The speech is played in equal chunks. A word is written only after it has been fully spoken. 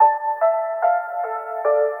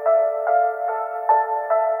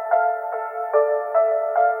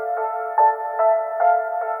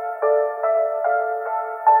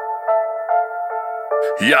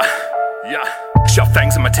Yeah. Shove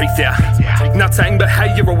fangs in my teeth out. Not saying, but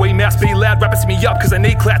hey, you're a wee mouse. Be loud, rappers me up, cause I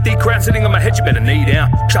need clout. The crown sitting on my head, you better knee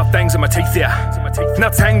down. Shove fangs in my teeth out.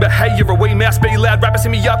 Not saying, but hey, you're a wee mouse. Be loud, rappers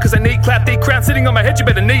me up, cause I need clout. The crown sitting on my head, you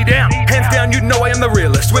better knee down. Hands down, you know I am the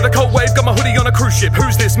realist. With a cold wave, got my hoodie on a cruise ship.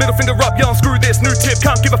 Who's this? Middle finger up, yelling screw this. New tip,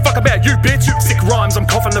 can't give a fuck about you, bitch. Sick rhymes, I'm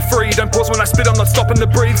coughing the free. Don't pause when I spit, I'm not stopping to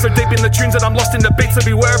breathe. So deep in the tunes that I'm lost in the beats. So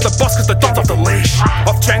beware of the boss, cause the thumb's off the leash.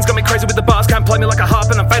 Off chains got me crazy with the bars. Can't play me like a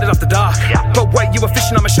harp and I'm faded after dark. But wait, you were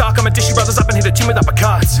fishing, I'm a shark. I'm a dishy brothers up and hit a chin with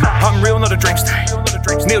uppercuts. I'm real, not a dream state.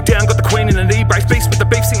 Kneel down, got the queen in an e-brace. Beast with the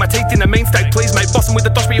beef, sink my teeth in a mean state. Please, mate, bossing with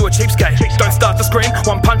the dosh, but you a cheapskate. Don't start to scream,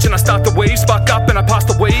 one punch and I start to weave. Spark up and I pass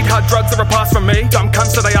the weed. Hard drugs are a pass from me. Dumb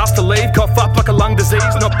cunts that I ask to leave. Cough up like a lung disease.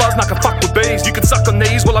 Not buzz, not a fuck with bees. You can suck on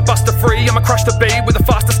these while I bust a free. I'm a crush to beat with a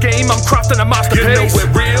faster scheme. I'm crafting a masterpiece. You know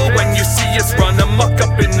we're real when you see us run amok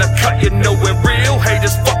up in the cut. You know we're real.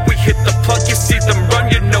 Haters fuck, we hit the plug. You see them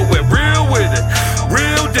run, you know we're real with it.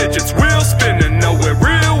 Real digits, real spinning. No, we're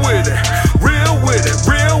real with it. Real with it,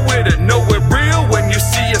 real with it. No, we're real when you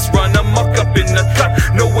see us run amok up in the cut.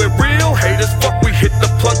 No, we're real. Haters fuck, we hit the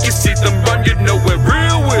plug. You see them run, you know we're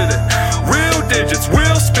real with it. Real digits,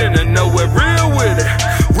 real spinning. No, we're real with it.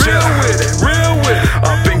 Real with it, real with it.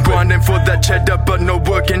 I've been grinding for that cheddar, but no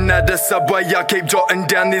working at a Subway. I keep jotting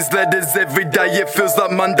down these letters every day. It feels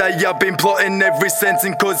like Monday. I've been plotting every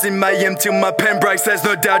sentence, causing mayhem till my pen breaks. There's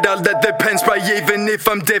no doubt I'll let the pen spray, even if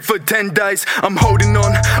I'm dead for 10 days. I'm holding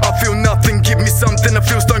on, I feel nothing. Give me something, I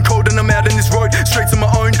feel stone cold and I'm out in this road. Streets on my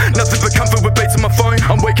own, nothing but comfort with beats on my phone.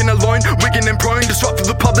 I'm waking alone, wigging and prone. Disrupt to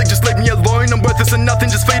the public, just leave me alone. I'm worthless and nothing,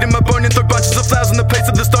 just feeding my bone and throw bunches of flowers on the piece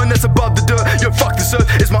of the stone that's above the dirt. Yo, fuck this earth,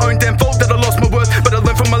 it's my